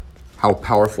how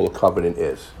powerful a covenant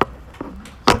is.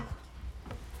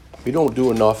 We don't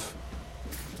do enough.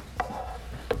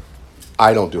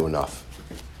 I don't do enough.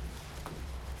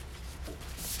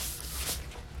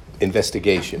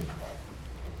 Investigation.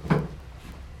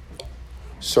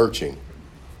 Searching.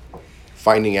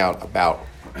 Finding out about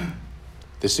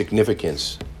the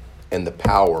significance and the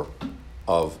power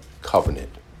of covenant.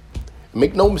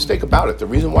 Make no mistake about it, the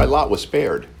reason why Lot was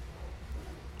spared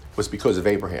was because of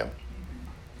Abraham.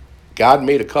 God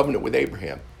made a covenant with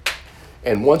Abraham.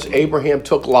 And once Abraham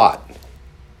took Lot,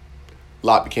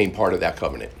 Lot became part of that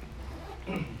covenant.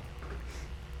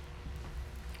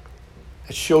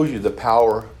 It shows you the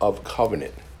power of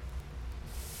covenant.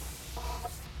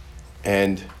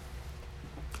 And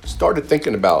started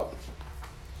thinking about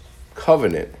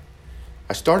covenant.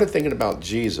 I started thinking about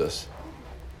Jesus.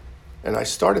 And I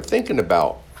started thinking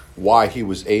about why he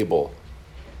was able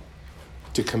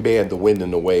to command the wind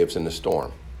and the waves and the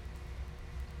storm.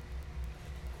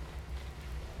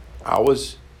 I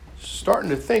was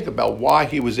starting to think about why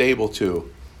he was able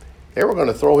to. They were going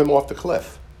to throw him off the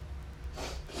cliff.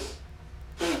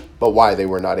 But why they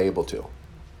were not able to. You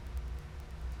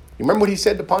remember what he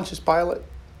said to Pontius Pilate?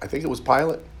 I think it was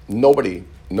Pilate.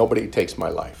 Nobody takes my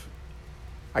life.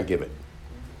 I give it.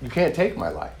 You can't take my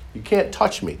life. You can't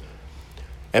touch me.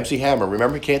 MC Hammer,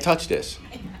 remember, you can't touch this.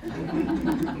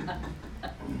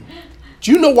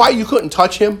 Do you know why you couldn't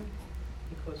touch him?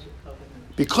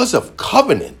 Because of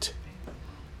covenant.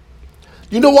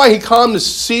 You know why he calmed the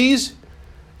seas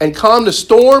and calmed the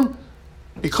storm?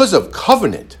 Because of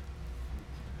covenant.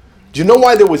 Do you know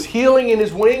why there was healing in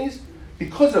his wings?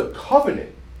 Because of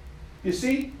covenant. You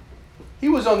see, he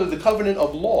was under the covenant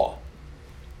of law.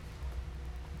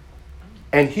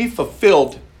 And he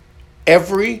fulfilled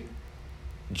every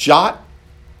jot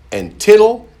and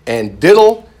tittle and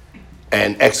diddle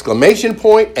and exclamation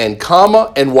point and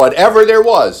comma and whatever there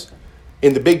was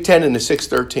in the Big Ten and the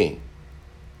 613.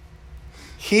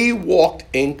 He walked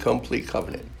in complete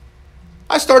covenant.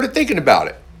 I started thinking about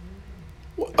it.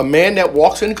 A man that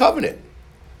walks in covenant.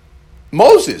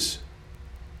 Moses.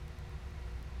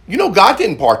 You know, God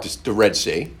didn't part the Red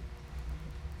Sea.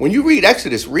 When you read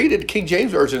Exodus, read it, the King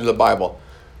James Version of the Bible.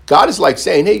 God is like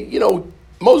saying, hey, you know,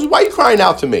 Moses, why are you crying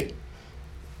out to me?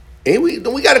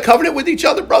 Don't we got a covenant with each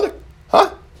other, brother?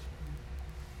 Huh?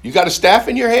 You got a staff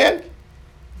in your hand?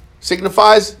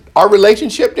 Signifies our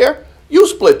relationship there? You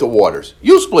split the waters.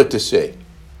 You split the sea.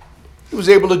 He was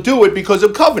able to do it because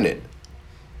of covenant.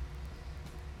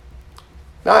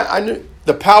 Now, I knew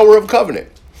the power of covenant.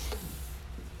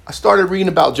 I started reading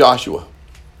about Joshua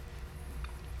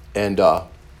and the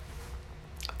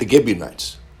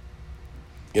Gibeonites.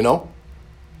 You know?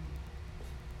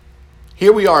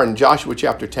 Here we are in Joshua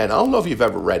chapter 10. I don't know if you've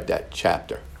ever read that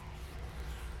chapter.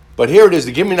 But here it is.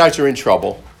 The Gibeonites are in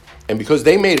trouble. And because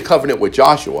they made a covenant with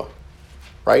Joshua,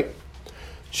 right?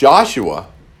 Joshua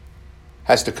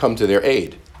has to come to their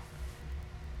aid.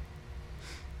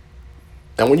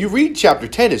 And when you read chapter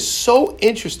 10, it's so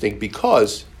interesting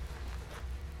because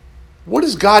what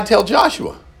does God tell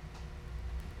Joshua?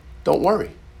 Don't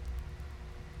worry.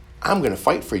 I'm going to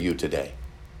fight for you today.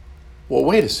 Well,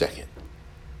 wait a second.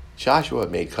 Joshua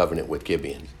made covenant with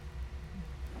Gibeon.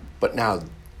 But now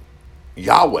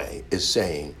Yahweh is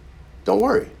saying, don't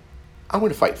worry. I'm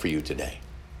going to fight for you today.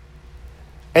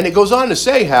 And it goes on to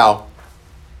say how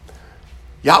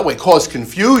Yahweh caused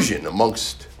confusion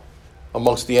amongst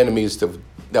the enemies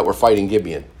that were fighting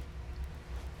Gibeon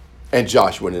and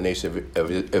Joshua and the nation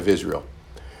of Israel.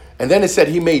 And then it said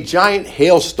he made giant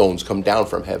hailstones come down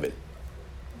from heaven.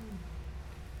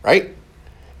 Right?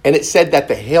 And it said that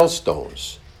the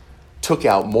hailstones took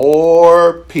out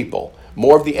more people,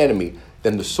 more of the enemy,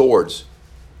 than the swords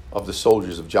of the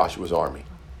soldiers of Joshua's army.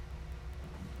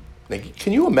 Now,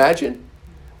 can you imagine?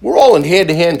 We're all in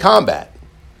hand-to-hand combat,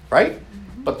 right?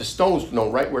 But the stones know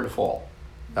right where to fall.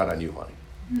 Not on you, honey.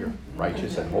 You're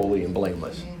righteous and holy and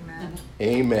blameless. Amen.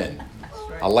 Amen.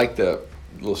 I like the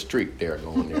little streak there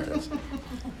going there.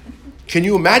 Can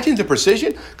you imagine the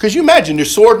precision? Because you imagine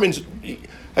there's swordmen.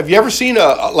 Have you ever seen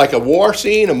a war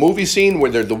scene, a movie scene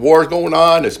where the war is going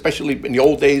on, especially in the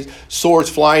old days, swords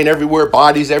flying everywhere,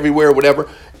 bodies everywhere, whatever,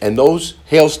 and those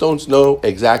hailstones know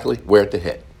exactly where to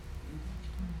hit.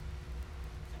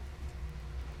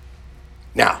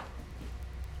 Now,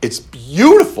 it's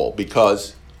beautiful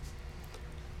because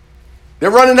they're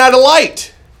running out of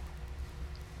light.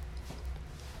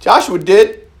 Joshua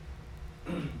did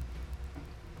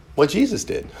what Jesus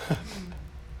did.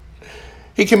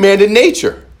 He commanded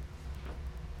nature.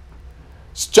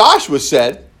 Joshua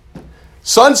said,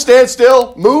 sun, stand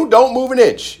still, moon, don't move an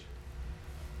inch.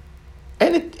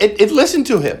 And it listened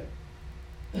to him.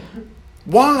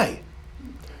 Why?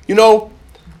 You know,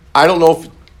 I don't know if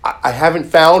I haven't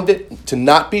found it to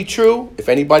not be true. If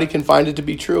anybody can find it to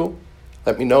be true,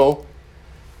 let me know.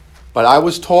 But I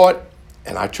was taught,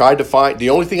 and I tried to find, the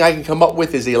only thing I can come up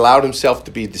with is he allowed himself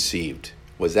to be deceived.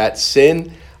 Was that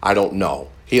sin? I don't know.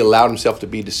 He allowed himself to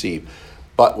be deceived.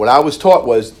 But what I was taught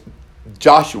was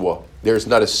Joshua, there's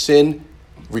not a sin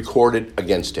recorded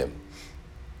against him.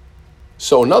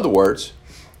 So in other words,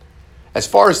 as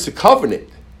far as the covenant,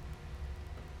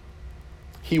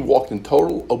 he walked in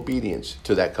total obedience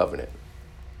to that covenant.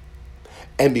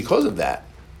 And because of that,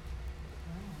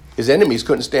 his enemies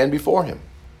couldn't stand before him.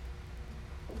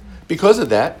 Because of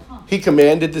that, he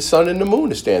commanded the sun and the moon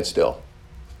to stand still.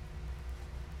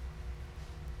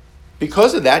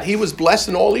 Because of that, he was blessed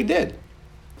in all he did.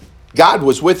 God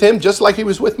was with him just like he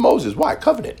was with Moses. Why?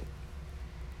 Covenant.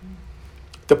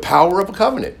 The power of a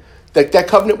covenant. That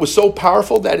covenant was so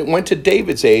powerful that it went to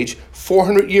David's age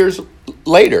 400 years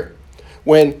later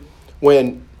when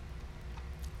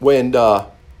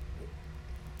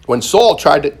Saul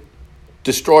tried to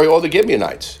destroy all the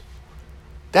Gibeonites.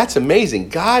 That's amazing.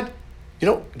 God,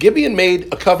 Gibeon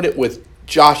made a covenant with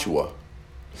Joshua.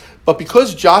 But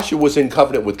because Joshua was in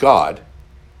covenant with God,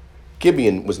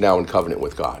 Gibeon was now in covenant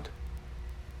with God.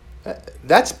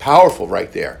 That's powerful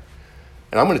right there.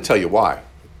 And I'm going to tell you why,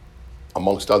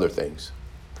 amongst other things.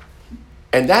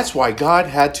 And that's why God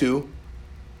had to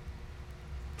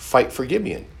fight for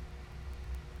Gibeon.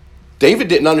 David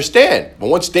didn't understand. But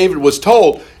once David was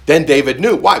told, then David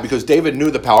knew. Why? Because David knew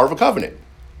the power of a covenant.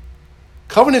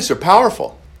 Covenants are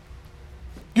powerful.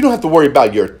 You don't have to worry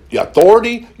about your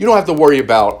authority. You don't have to worry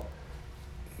about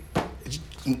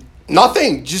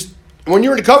nothing. Just when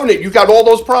you're in a covenant, you got all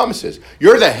those promises.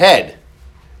 You're the head.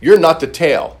 You're not the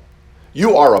tail.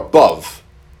 You are above.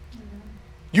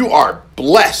 You are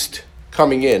blessed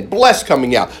coming in, blessed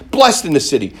coming out, blessed in the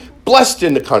city, blessed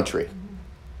in the country.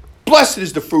 Blessed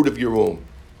is the fruit of your womb.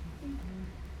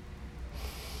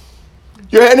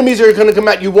 Your enemies are going to come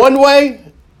at you one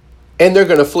way, and they're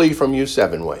going to flee from you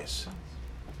 7 ways.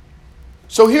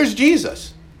 So here's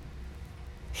Jesus.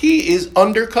 He is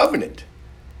under covenant.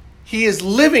 He is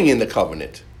living in the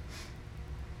covenant.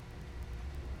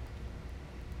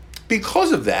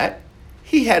 Because of that,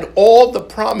 he had all the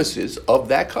promises of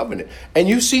that covenant. And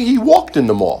you see, he walked in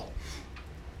them all.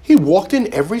 He walked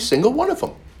in every single one of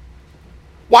them.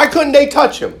 Why couldn't they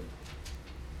touch him?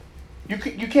 You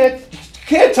can't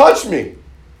touch me.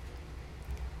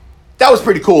 That was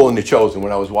pretty cool in The Chosen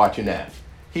when I was watching that.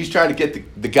 He's trying to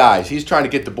get the guys. He's trying to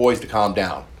get the boys to calm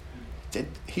down.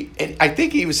 And I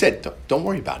think he even said, don't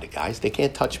worry about it, guys. They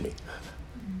can't touch me.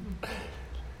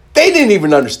 They didn't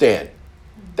even understand.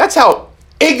 That's how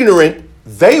ignorant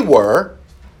they were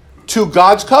to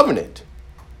God's covenant.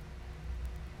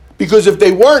 Because if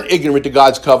they weren't ignorant to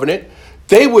God's covenant,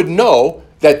 they would know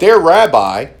that their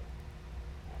rabbi,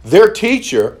 their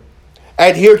teacher,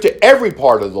 adhered to every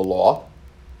part of the law,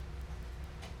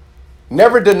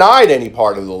 never denied any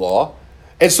part of the law,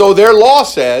 and so their law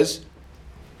says,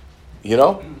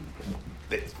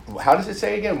 how does it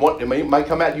say again? It might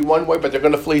come at you one way, but they're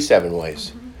going to flee 7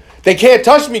 ways. They can't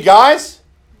touch me, guys.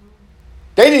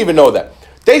 They didn't even know that.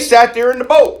 They sat there in the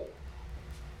boat.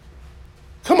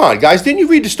 Come on, guys. Didn't you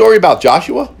read the story about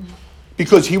Joshua?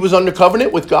 Because he was under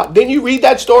covenant with God. Didn't you read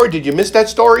that story? Did you miss that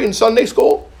story in Sunday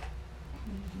school?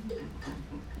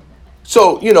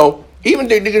 So, even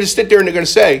they're going to sit there and they're going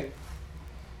to say,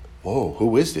 whoa,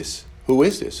 who is this? Who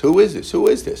is this? Who is this? Who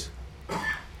is this?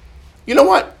 You know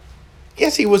what?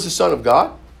 Yes, he was the Son of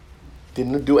God.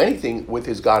 Didn't do anything with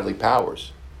his godly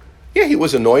powers. Yeah, he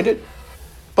was anointed.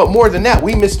 But more than that,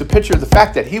 we missed the picture of the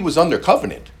fact that he was under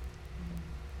covenant.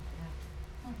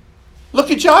 Look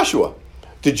at Joshua.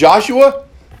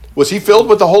 Was he filled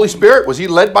with the Holy Spirit? Was he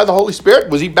led by the Holy Spirit?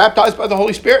 Was he baptized by the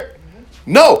Holy Spirit?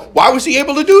 No. Why was he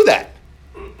able to do that?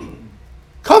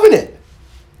 Covenant.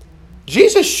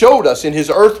 Jesus showed us in his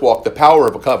earth walk the power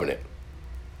of a covenant.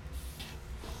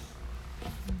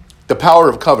 The power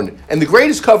of covenant. And the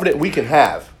greatest covenant we can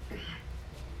have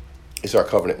is our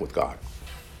covenant with God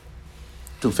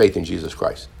through faith in Jesus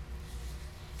Christ.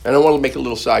 And I want to make a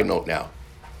little side note now.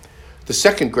 The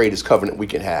second greatest covenant we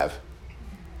can have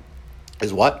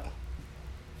is what?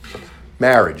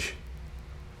 Marriage.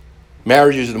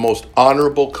 Marriage is the most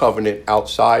honorable covenant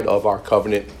outside of our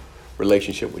covenant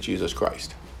relationship with Jesus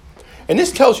Christ. And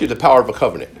this tells you the power of a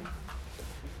covenant.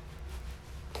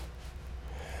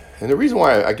 And the reason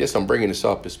why I guess I'm bringing this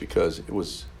up is because it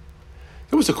was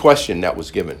a question that was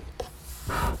given.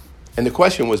 And the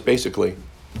question was basically,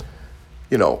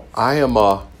 I'm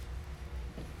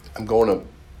going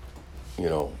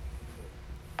to,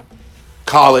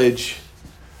 college,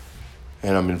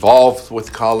 and I'm involved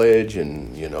with college,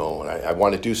 and I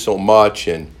want to do so much,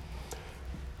 and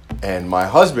my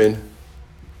husband,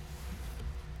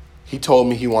 he told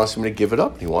me he wants me to give it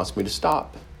up. He wants me to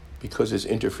stop because it's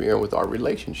interfering with our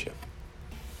relationship.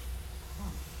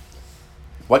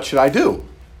 What should I do?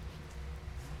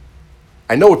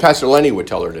 I know what Pastor Lenny would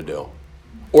tell her to do,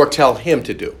 or tell him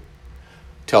to do.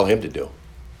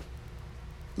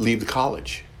 Leave the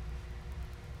college.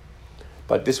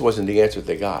 But this wasn't the answer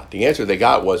they got. The answer they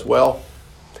got was, well,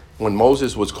 when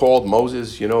Moses was called,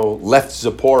 Moses, left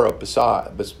Zipporah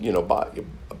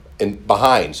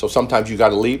behind. So sometimes you got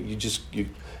to leave.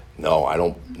 No, I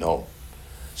don't know.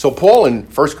 So Paul in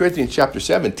 1 Corinthians chapter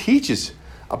 7 teaches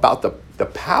about the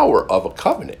power of a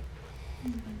covenant,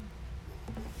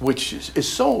 which is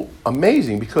so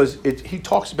amazing because he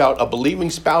talks about a believing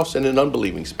spouse and an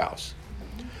unbelieving spouse.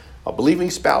 A believing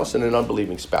spouse and an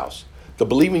unbelieving spouse. The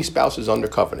believing spouse is under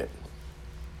covenant.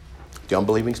 The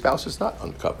unbelieving spouse is not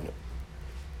under covenant.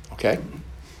 Okay?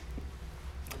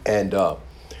 And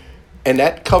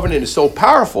that covenant is so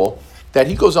powerful that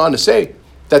he goes on to say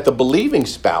that the believing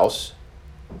spouse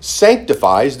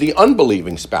sanctifies the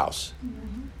unbelieving spouse.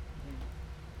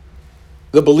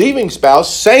 The believing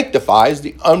spouse sanctifies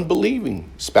the unbelieving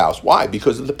spouse. Why?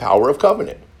 Because of the power of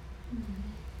covenant.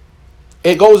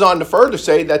 It goes on to further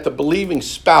say that the believing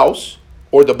spouse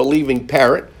or the believing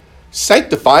parent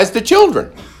sanctifies the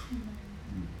children.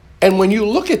 And when you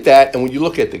look at that, and when you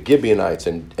look at the Gibeonites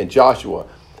and Joshua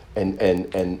and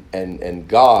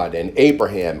God and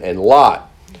Abraham and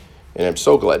Lot, and I'm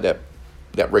so glad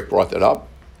that Rick brought that up,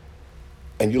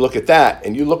 and you look at that,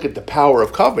 and you look at the power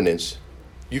of covenants,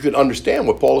 you can understand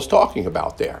what Paul is talking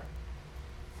about there.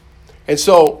 And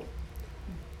so,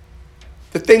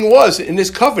 the thing was, in this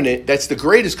covenant, that's the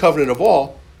greatest covenant of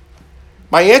all,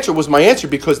 my answer was my answer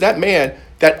because that man,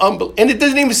 and it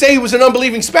doesn't even say he was an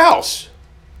unbelieving spouse.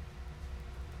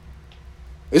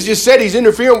 It just said it's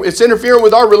interfering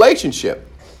with our relationship.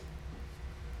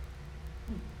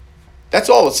 That's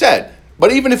all it said.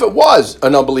 But even if it was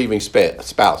an unbelieving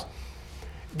spouse,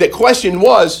 the question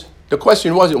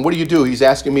wasn't, what do you do? He's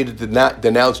asking me to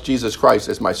denounce Jesus Christ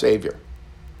as my Savior.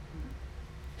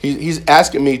 He's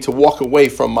asking me to walk away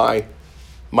from my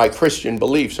Christian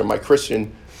beliefs or my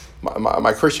Christian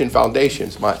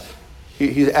foundations.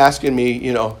 He's asking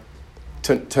me,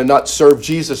 to not serve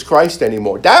Jesus Christ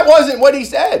anymore. That wasn't what he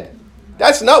said.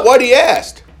 That's not what he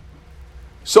asked.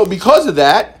 So because of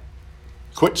that,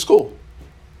 quit school.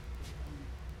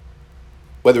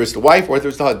 Whether it's the wife or whether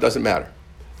it's the husband, doesn't matter.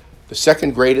 The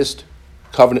second greatest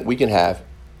covenant we can have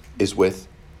is with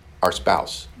our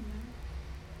spouse.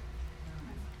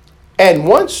 And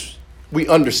once we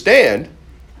understand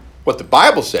what the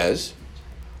Bible says,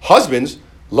 husbands,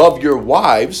 love your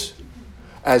wives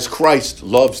as Christ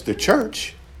loves the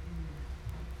church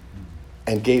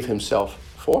and gave himself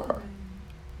for her.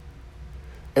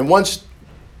 And once,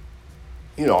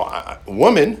 a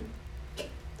woman,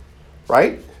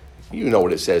 right? You know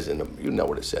what it says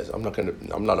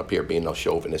I'm not up here being no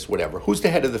chauvinist, whatever. Who's the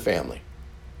head of the family?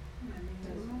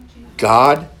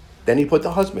 God. Then he put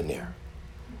the husband there.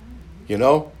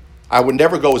 I would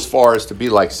never go as far as to be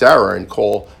like Sarah and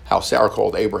call how Sarah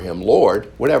called Abraham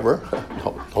Lord, whatever.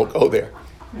 Don't go there.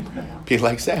 Be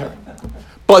like Sarah.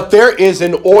 But there is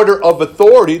an order of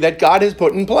authority that God has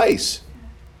put in place.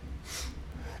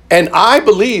 And I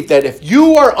believe that if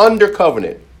you are under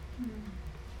covenant,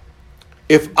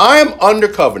 if I'm under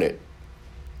covenant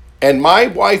and my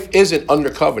wife isn't under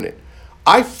covenant,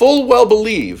 I full well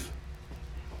believe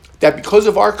that because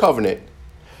of our covenant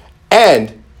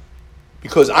and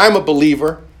because I'm a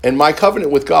believer and my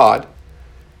covenant with God,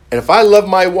 and if I love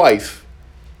my wife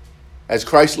as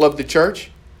Christ loved the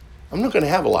church, I'm not going to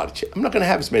have I'm not going to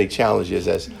have as many challenges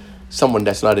as someone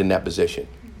that's not in that position.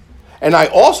 And I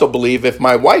also believe if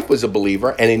my wife was a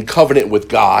believer and in covenant with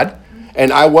God,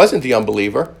 and I wasn't the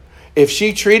unbeliever, if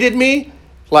she treated me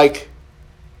like,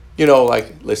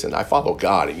 listen, I follow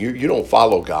God, and you don't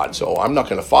follow God, so I'm not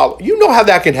going to follow. You know how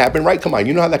that can happen, right? Come on,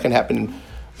 you know how that can happen,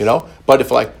 But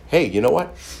if hey, you know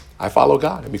what? I follow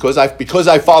God. And because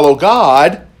I follow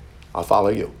God, I'll follow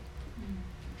you.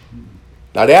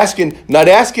 Not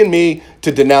asking me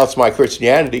to denounce my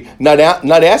Christianity, not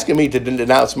asking me to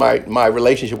denounce my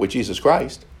relationship with Jesus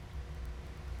Christ.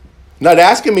 Not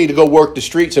asking me to go work the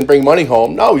streets and bring money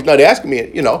home. No, he's not asking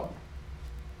me,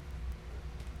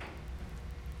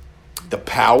 The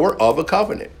power of a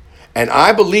covenant. And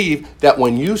I believe that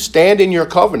when you stand in your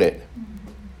covenant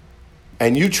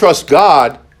and you trust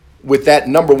God with that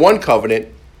number one covenant,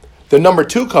 the number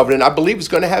two covenant, I believe, is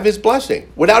going to have his blessing.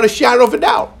 Without a shadow of a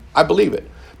doubt. I believe it.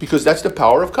 Because that's the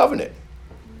power of covenant.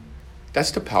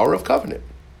 That's the power of covenant.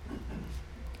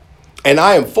 And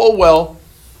I am full well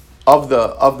of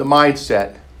the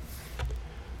mindset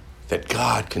that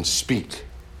God can speak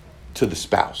to the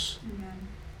spouse,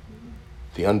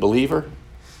 the unbeliever,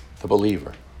 the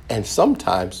believer. And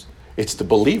sometimes it's the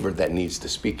believer that needs the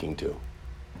speaking to.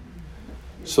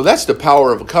 So that's the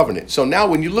power of a covenant. So now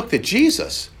when you looked at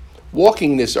Jesus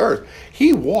walking this earth,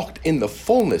 he walked in the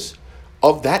fullness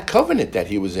of that covenant that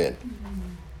he was in.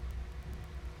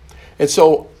 And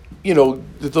so,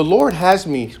 the Lord has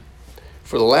me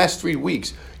for the last 3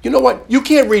 weeks. You know what? You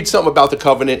can't read something about the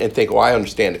covenant and think, oh, I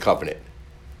understand the covenant.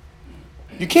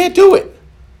 You can't do it.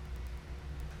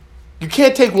 You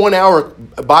can't take 1 hour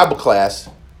Bible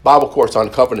course on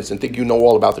covenants and think you know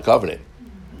all about the covenant.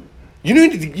 You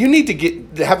need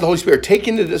to have the Holy Spirit take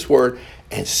into this word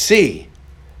and see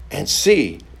and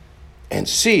see and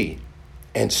see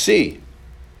and see.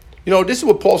 This is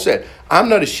what Paul said. I'm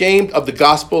not ashamed of the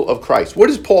gospel of Christ. What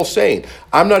is Paul saying?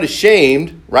 I'm not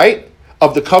ashamed, right,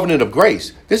 of the covenant of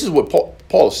grace. This is what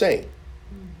Paul is saying.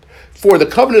 For the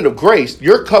covenant of grace,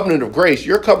 your covenant of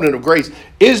grace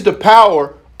is the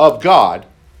power of God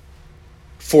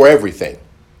for everything.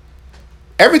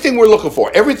 Everything we're looking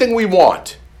for, everything we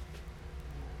want.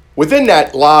 Within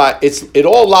that lie, it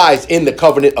all lies in the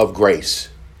covenant of grace.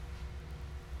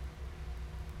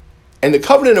 And the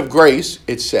covenant of grace,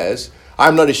 it says,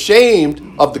 I'm not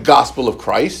ashamed of the gospel of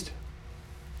Christ.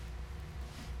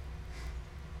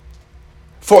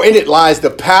 For in it lies the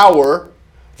power,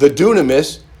 the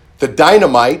dunamis, the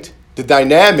dynamite, the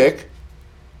dynamic,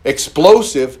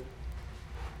 explosive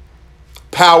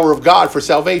power of God for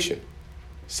salvation.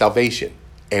 Salvation,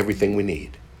 everything we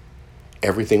need.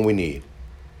 Everything we need.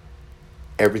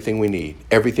 Everything we need.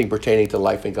 Everything pertaining to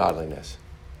life and godliness.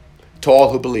 To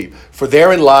all who believe. For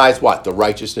therein lies what? The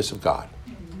righteousness of God.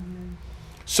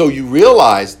 So you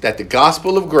realize that the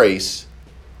gospel of grace,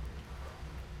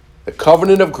 the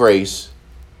covenant of grace,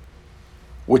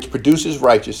 which produces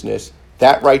righteousness,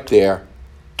 that right there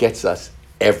gets us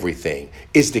everything,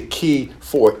 is the key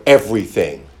for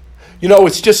everything.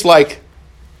 It's just like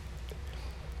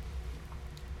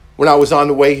when I was on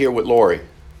the way here with Lori.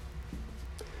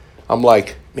 I'm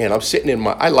like, man, I'm sitting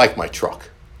I like my truck.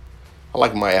 I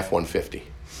like my F-150.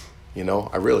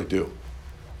 I really do.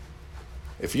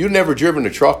 If you've never driven a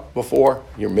truck before,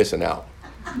 you're missing out.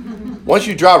 Once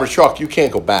you drive a truck, you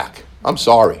can't go back. I'm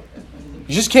sorry.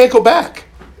 You just can't go back.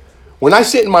 When I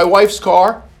sit in my wife's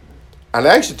car, and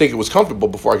I actually think it was comfortable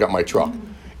before I got my truck,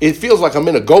 it feels like I'm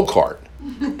in a go-kart.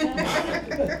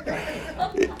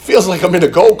 It feels like I'm in a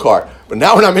go-kart. But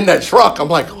now when I'm in that truck, I'm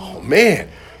like, oh man.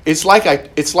 It's like I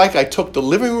took the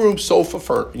living room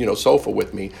sofa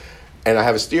with me, and I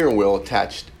have a steering wheel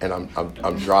attached, and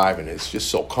I'm driving. It's just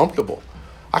so comfortable.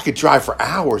 I could drive for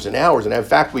hours and hours, and in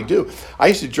fact, we do. We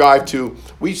used to drive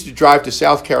to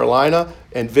South Carolina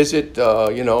and visit,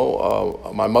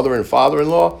 my mother and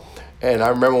father-in-law. And I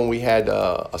remember when we had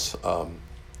an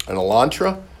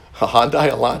Elantra, a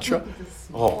Hyundai Elantra.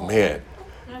 Oh man!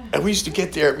 And we used to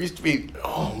get there. It used to be,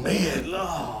 oh man,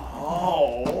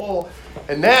 oh.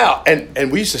 And now,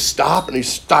 and we used to stop, and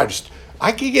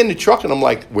I could get in the truck, and I'm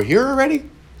like, we're here already?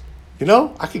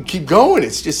 I could keep going.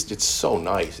 It's so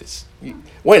nice.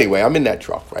 Well, anyway, I'm in that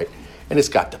truck, right? And it's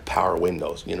got the power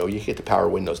windows. You hit the power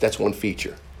windows. That's one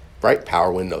feature, right?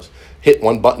 Power windows. Hit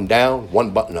one button down,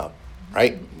 one button up,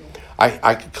 right?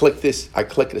 I can click this. I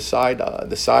click the side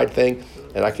thing,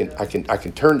 and I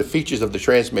can turn the features of the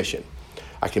transmission.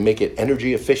 I can make it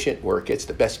energy efficient where it gets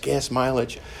the best gas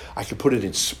mileage. I can put it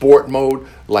in sport mode,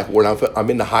 like when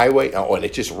I'm in the highway, and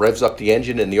it just revs up the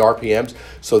engine and the RPMs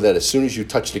so that as soon as you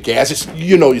touch the gas,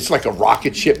 it's like a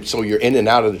rocket ship, so you're in and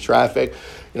out of the traffic.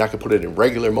 I can put it in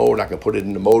regular mode. I can put it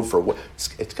in the mode for what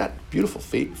it's got beautiful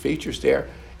features there.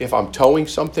 If I'm towing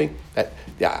something,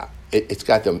 it's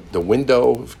got the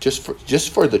window just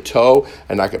for the tow,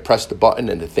 and I can press the button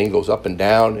and the thing goes up and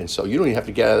down, and so you don't even have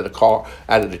to get out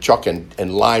of the truck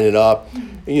and line it up.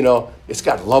 It's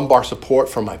got lumbar support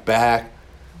for my back.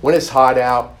 When it's hot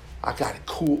out, I got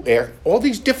cool air. All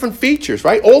these different features,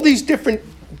 right? All these different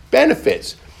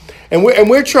benefits, and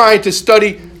we're trying to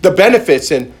study the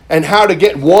benefits and how to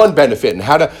get one benefit and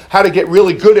how to get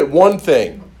really good at one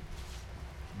thing.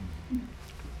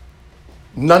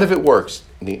 None of it works.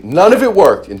 None of it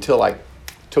worked until I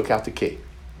took out the key.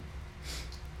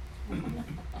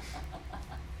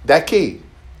 That key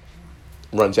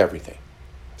runs everything.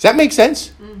 Does that make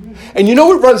sense? Mm-hmm. And you know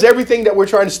what runs everything that we're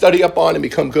trying to study up on and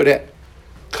become good at?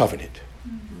 Covenant.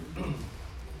 Mm-hmm.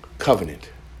 Covenant.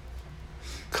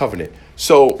 Covenant.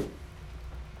 So,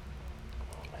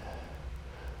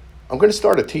 I'm going to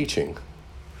start a teaching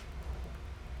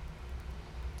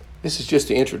This is just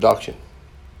the introduction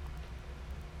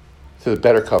to the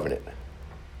better covenant.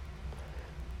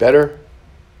 Better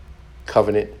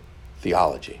covenant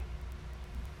theology.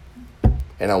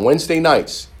 And on Wednesday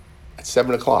nights at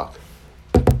 7 o'clock,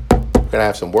 we're going to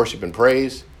have some worship and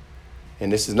praise.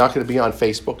 And this is not going to be on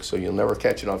Facebook, so you'll never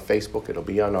catch it on Facebook. It'll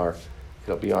be on our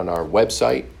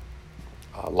website,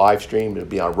 live stream. It'll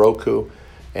be on Roku,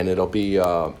 and there'll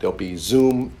be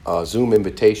Zoom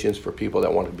invitations for people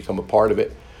that want to become a part of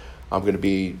it. I'm going to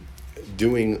be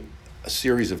doing a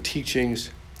series of teachings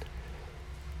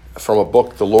from a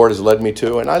book the Lord has led me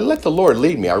to, and I let the Lord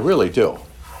lead me. I really do.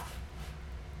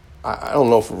 I don't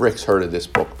know if Rick's heard of this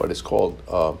book, but it's called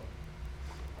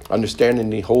Understanding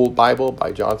the Whole Bible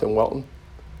by Jonathan Welton.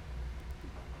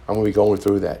 I'm going to be going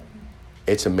through that.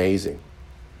 It's amazing.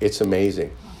 It's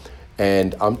amazing.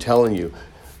 And I'm telling you,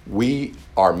 we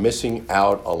are missing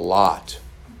out a lot.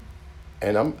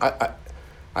 And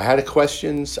I had a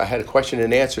question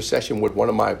and answer session with one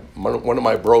of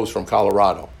my bros from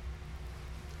Colorado.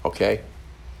 Okay?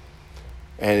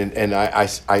 And I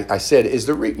said, is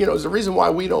the reason why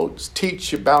we don't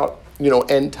teach about,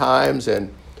 end times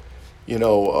and,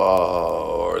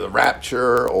 or the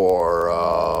rapture or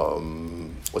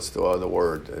what's the other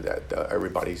word that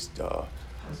everybody's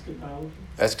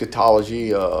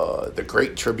eschatology, the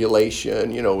Great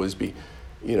Tribulation,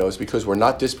 is because we're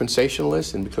not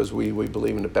dispensationalists and because we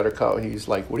believe in the better covenant. He's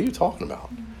like, what are you talking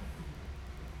about?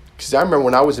 Because I remember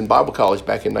when I was in Bible college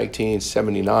back in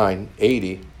 1979,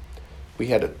 80, we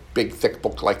had a big, thick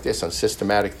book like this on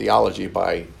systematic theology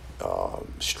by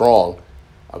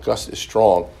Augustus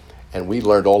Strong, and we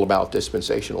learned all about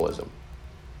dispensationalism.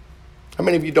 How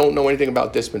many of you don't know anything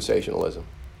about dispensationalism?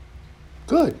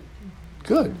 Good.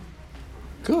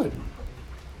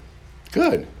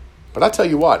 But I tell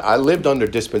you what, I lived under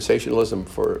dispensationalism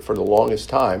for the longest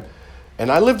time,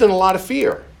 and I lived in a lot of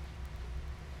fear.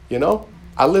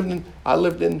 I lived in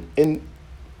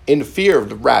the fear of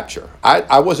the rapture.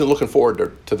 I wasn't looking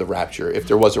forward to the rapture. If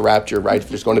there was a rapture, right? If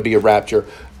there's going to be a rapture,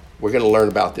 we're going to learn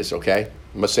about this, okay?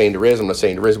 I'm not saying there is. I'm not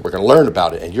saying there isn't. We're going to learn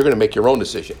about it, and you're going to make your own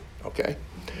decision, okay?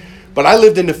 But I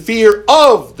lived in the fear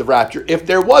of the rapture if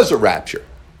there was a rapture.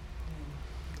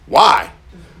 Why?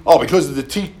 Oh, because of the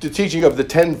teaching of the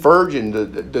 10 virgin,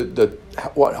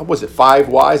 what was it, 5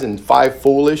 wise and 5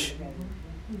 foolish?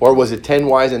 Or was it 10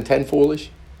 wise and 10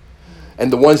 foolish?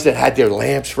 And the ones that had their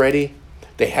lamps ready,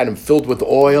 they had them filled with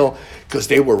oil because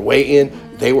they were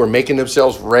waiting. They were making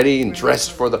themselves ready and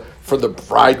dressed for the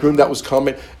bridegroom that was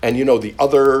coming. And the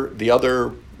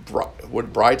other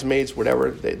bridesmaids,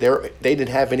 whatever, they didn't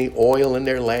have any oil in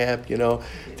their lamp.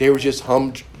 They were just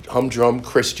humdrum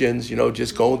Christians.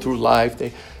 Just going through life.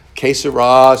 Que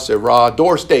sera,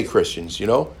 door stay Christians.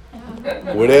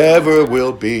 Whatever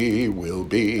will be.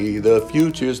 The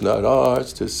future's not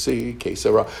ours to see. Que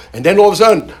sera. And then all of a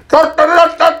sudden,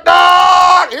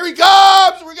 here he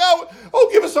comes. We go. Oh,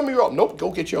 give us some of your own. Nope, go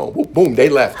get your own. Boom, they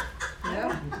left.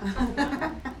 Yeah.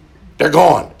 They're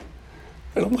gone.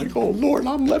 And I'm like, oh, Lord,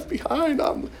 I'm left behind.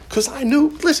 Because I knew,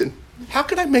 listen, how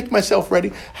could I make myself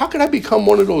ready? How could I become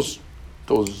one of those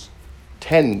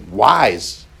 10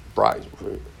 wise brides?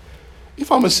 If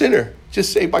I'm a sinner,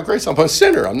 just saved by grace, I'm a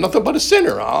sinner. I'm nothing but a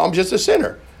sinner. I'm just a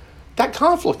sinner. That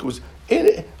conflict was in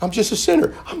it. I'm just a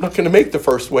sinner. I'm not going to make the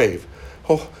first wave.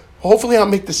 Oh, hopefully I'll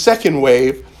make the second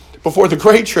wave before the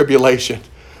Great Tribulation.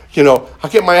 I'll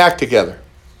get my act together.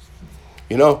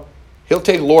 He'll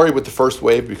take Lori with the first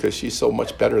wave because she's so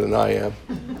much better than I am.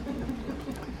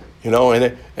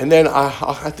 And then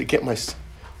I'll have to get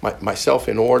myself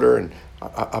in order, and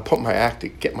I'll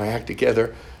get my act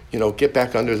together. Get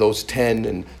back under those 10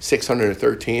 and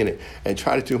 613 and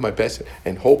try to do my best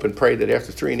and hope and pray that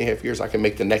after 3.5 years I can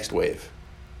make the next wave.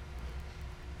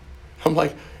 I'm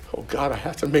like, oh God, I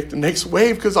have to make the next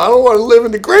wave because I don't want to live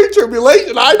in the Great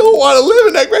Tribulation. I don't want to live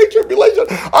in that Great Tribulation.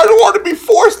 I don't want to be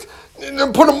forced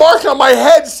to put a mark on my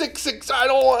head, 666.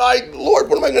 Lord,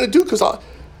 what am I going to do? Because I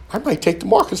might take the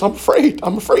mark because I'm afraid.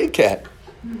 I'm a afraid cat.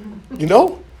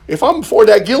 If I'm before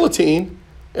that guillotine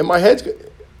and my head's...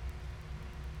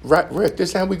 Rick, this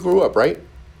is how we grew up, right?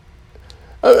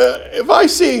 If I'm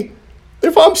sitting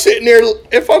there,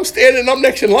 if I'm standing, I'm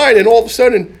next in line, and all of a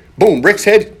sudden, boom, Rick's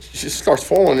head just starts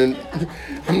falling, and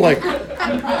I'm like,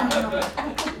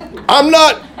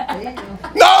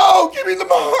 no, give me the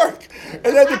mark.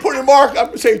 And then they put a mark,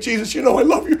 I'm saying, Jesus, I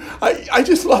love you. I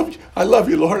just love you. I love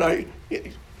you, Lord. I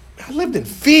lived in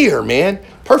fear, man.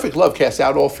 Perfect love casts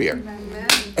out all fear. Amen.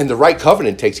 And the right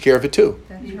covenant takes care of it too.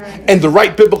 Right. And the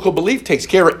right biblical belief takes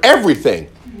care of everything.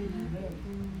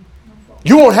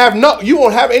 You won't have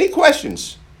any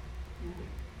questions.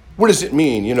 What does it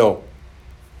mean,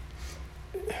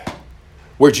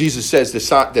 where Jesus says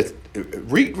that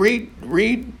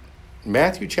read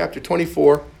Matthew chapter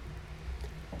 24,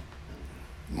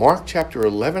 Mark chapter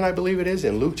 11, I believe it is,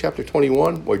 and Luke chapter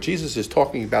 21, where Jesus is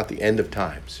talking about the end of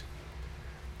times.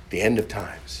 The end of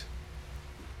times.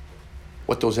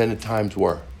 What those end of times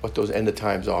were, what those end of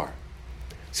times are.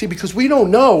 See, because we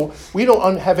don't know, we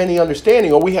don't have any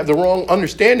understanding, or we have the wrong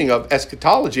understanding of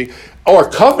eschatology or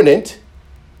covenant.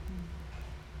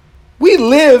 We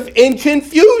live in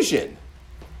confusion.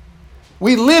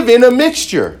 We live in a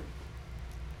mixture.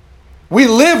 We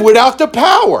live without the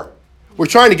power. We're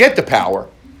trying to get the power.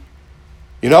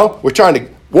 You know, we're trying to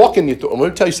walk in the authority. I'm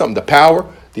going to tell you something. The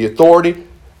power, the authority,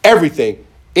 everything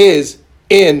is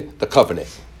in the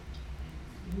covenant.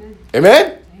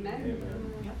 Amen?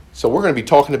 Amen? So we're going to be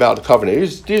talking about the covenant.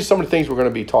 These are some of the things we're going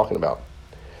to be talking about.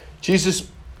 Jesus'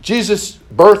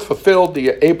 birth fulfilled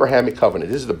the Abrahamic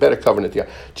covenant. This is the better covenant.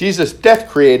 Jesus' death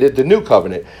created the new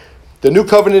covenant. The new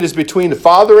covenant is between the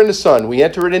Father and the Son. We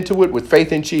enter into it with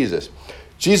faith in Jesus.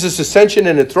 Jesus' ascension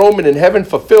and enthronement in heaven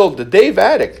fulfilled the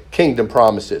Davidic kingdom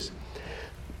promises.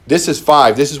 This is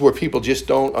 5. This is where people just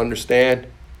don't understand.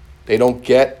 They don't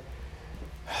get.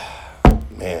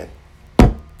 Man,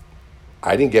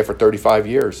 I didn't get for 35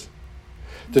 years.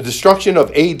 The destruction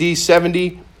of AD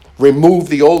 70 removed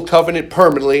the old covenant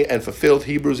permanently and fulfilled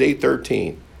Hebrews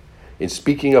 8:13. In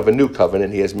speaking of a new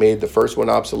covenant, he has made the first one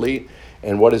obsolete,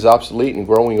 and what is obsolete and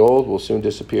growing old will soon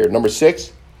disappear. Number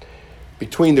 6,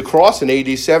 between the cross and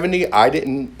AD 70,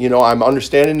 I'm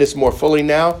understanding this more fully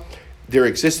now. There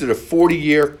existed a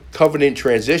 40-year covenant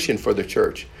transition for the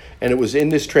church. And it was in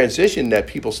this transition that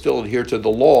people still adhere to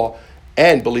the law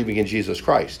and believing in Jesus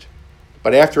Christ.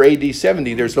 But after AD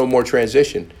 70, there's no more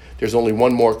transition. There's only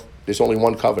one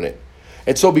covenant.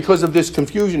 And so because of this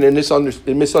confusion and this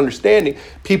misunderstanding,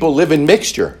 people live in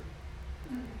mixture.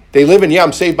 They live in,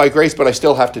 I'm saved by grace, but I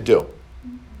still have to do.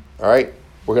 All right?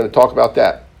 We're going to talk about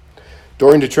that.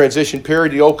 During the transition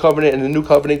period, the old covenant and the new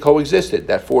covenant coexisted.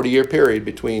 That 40-year period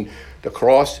between the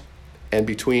cross and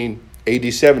between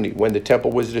AD 70, when the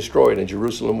temple was destroyed and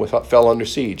Jerusalem fell under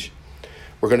siege.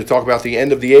 We're going to talk about the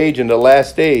end of the age and the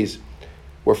last days,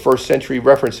 where first century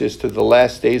references to the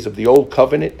last days of the old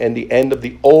covenant and the end of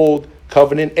the old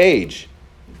covenant age.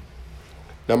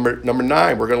 Number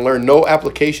 9, we're going to learn no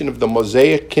application of the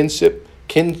Mosaic kinship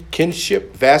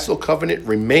vassal covenant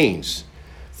remains.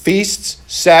 Feasts,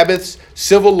 Sabbaths,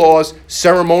 civil laws,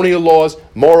 ceremonial laws,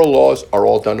 moral laws are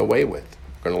all done away with.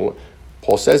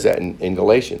 Paul says that in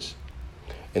Galatians.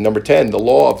 And number 10, the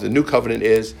law of the new covenant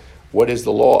is, what is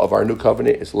the law of our new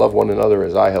covenant? It's love one another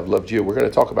as I have loved you. We're going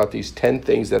to talk about these 10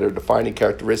 things that are defining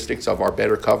characteristics of our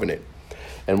better covenant.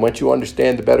 And once you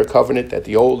understand the better covenant, that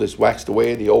the old is waxed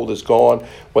away, the old is gone,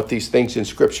 what these things in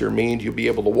Scripture mean, you'll be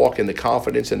able to walk in the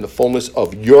confidence and the fullness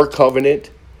of your covenant.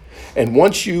 And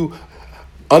once you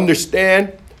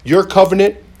understand your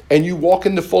covenant and you walk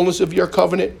in the fullness of your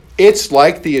covenant, it's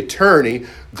like the attorney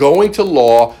going to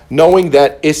law knowing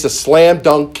that it's a slam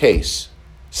dunk case.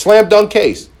 Slam dunk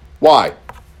case. Why?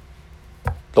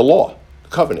 The law, the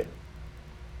covenant.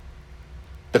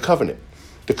 The covenant.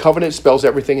 The covenant spells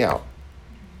everything out.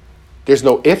 There's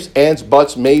no ifs, ands,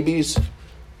 buts, maybes,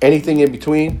 anything in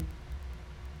between.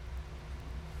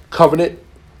 Covenant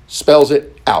spells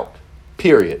it out.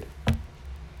 Period.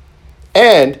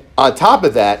 And on top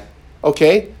of that,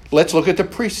 okay, let's look at the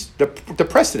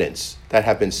precedents that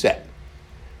have been set.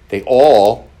 They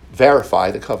all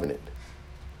verify the covenant.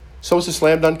 So it's a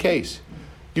slam dunk case.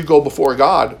 You go before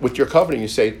God with your covenant, you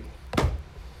say,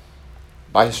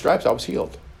 by his stripes I was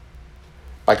healed.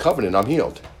 By covenant I'm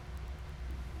healed.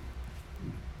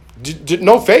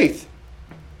 No faith.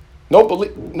 No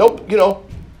belief. No,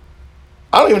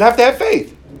 I don't even have to have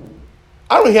faith.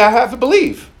 I don't even have to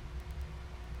believe.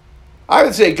 I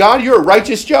would say, God, you're a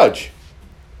righteous judge.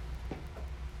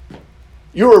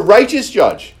 You're a righteous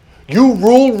judge. You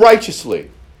rule righteously.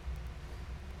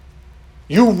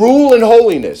 You rule in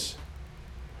holiness.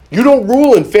 You don't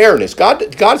rule in fairness.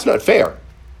 God's not fair.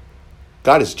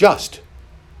 God is just.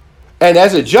 And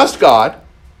as a just God,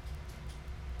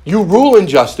 you rule in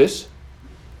justice.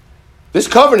 This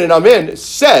covenant I'm in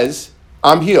says,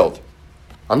 I'm healed.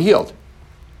 I'm healed.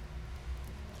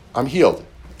 I'm healed.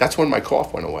 That's when my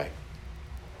cough went away.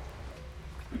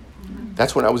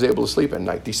 That's when I was able to sleep at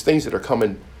night. These things that are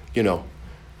coming,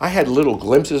 I had little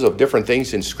glimpses of different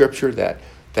things in Scripture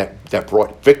that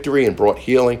brought victory and brought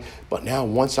healing. But now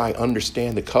once I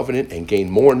understand the covenant and gain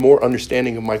more and more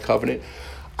understanding of my covenant,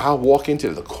 I'll walk into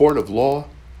the court of law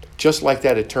just like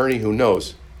that attorney who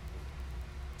knows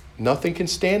nothing can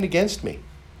stand against me.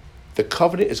 The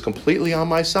covenant is completely on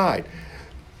my side.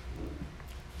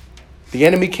 The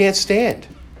enemy can't stand.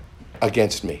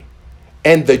 against me.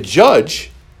 And the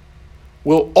judge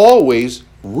will always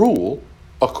rule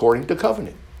according to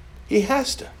covenant. He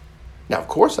has to. Now, of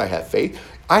course, I have faith.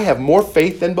 I have more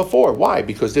faith than before. Why?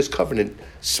 Because this covenant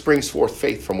springs forth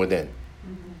faith from within.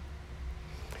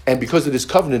 And because of this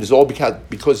covenant is all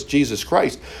because Jesus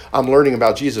Christ, I'm learning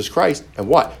about Jesus Christ. And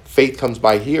what? Faith comes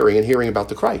by hearing, and hearing about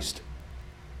the Christ.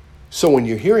 So when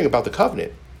you're hearing about the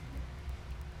covenant,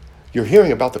 you're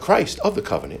hearing about the Christ of the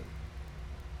covenant.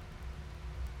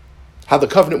 How the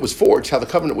covenant was forged, how the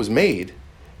covenant was made.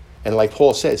 And like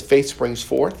Paul says, faith springs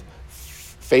forth.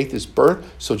 Faith is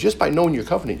birth. So just by knowing your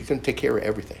covenant, you're going to take care of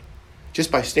everything.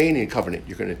 Just by staying in your covenant,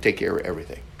 you're going to take care of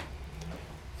everything.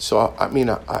 So,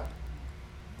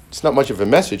 it's not much of a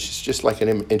message. It's just like an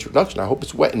introduction. I hope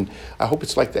it's wet, and I hope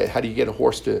it's like that. How do you get a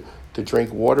horse to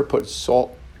drink water? Put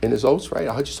salt in his oats, right?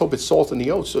 I just hope it's salt in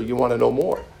the oats, so you want to know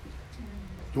more.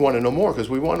 You want to know more because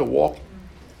we want to walk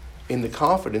in the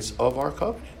confidence of our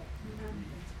covenant.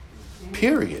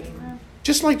 Period.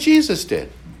 Just like Jesus did.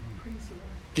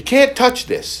 You can't touch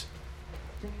this.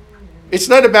 It's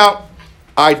not about,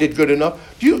 I did good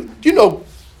enough. Do you know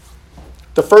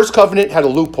the first covenant had a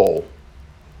loophole?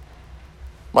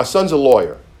 My son's a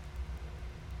lawyer,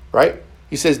 right?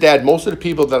 He says, Dad, most of the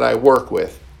people that I work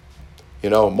with,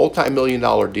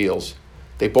 multi-million-dollar deals,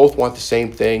 they both want the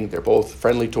same thing. They're both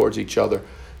friendly towards each other.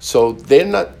 So they're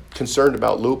not concerned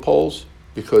about loopholes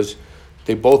because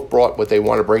they both brought what they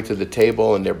want to bring to the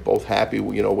table and they're both happy,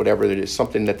 whatever it is,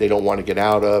 something that they don't want to get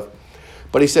out of.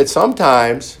 But he said,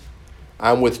 sometimes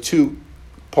I'm with two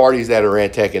parties that are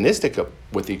antagonistic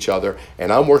with each other,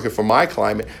 and I'm working for my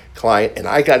client, and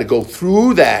I got to go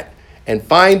through that and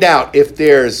find out if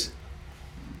there's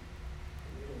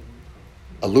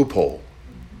a loophole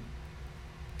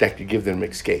that could give them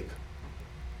escape.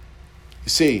 You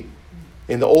see,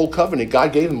 in the old covenant,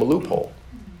 God gave them a loophole.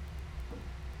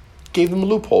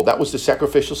 That was the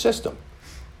sacrificial system.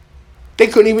 They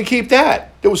couldn't even keep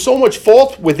that. There was so much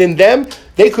fault within them,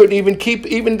 they couldn't even keep,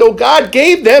 even though God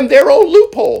gave them their own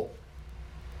loophole.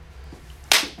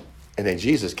 And then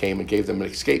Jesus came and gave them an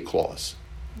escape clause.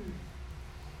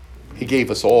 He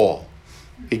gave us all.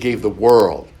 He gave the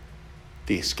world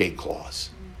the escape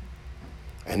clause.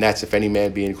 And that's if any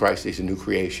man be in Christ, he's a new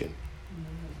creation.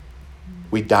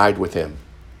 We died with him.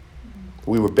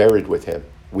 We were buried with him.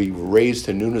 We were raised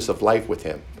to newness of life with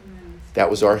him. That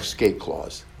was our escape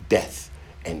clause. Death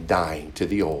and dying to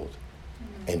the old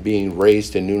and being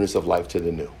raised to newness of life to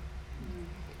the new.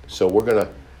 So we're going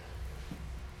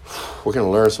to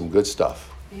learn some good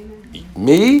stuff. Amen.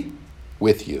 Me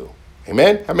with you.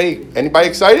 Amen. Anybody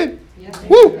excited? Yeah.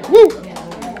 Woo, woo.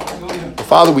 Yeah.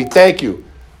 Father, we thank you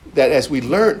that as we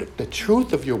learn the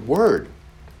truth of your word,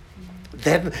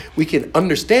 then we can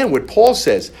understand what Paul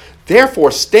says.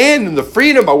 Therefore, stand in the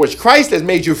freedom by which Christ has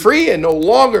made you free and no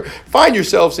longer find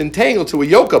yourselves entangled to a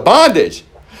yoke of bondage.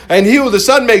 And he who the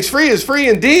Son makes free is free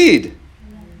indeed.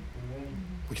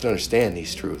 We can understand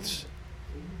these truths.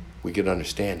 We can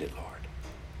understand it, Lord.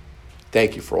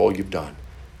 Thank you for all you've done.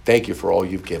 Thank you for all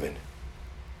you've given.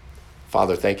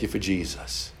 Father, thank you for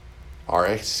Jesus, our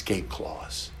escape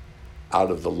clause out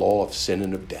of the law of sin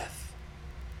and of death,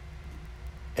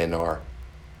 and our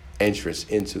entrance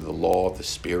into the law of the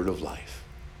Spirit of life.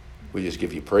 We just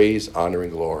give you praise, honor,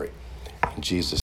 and glory. In Jesus'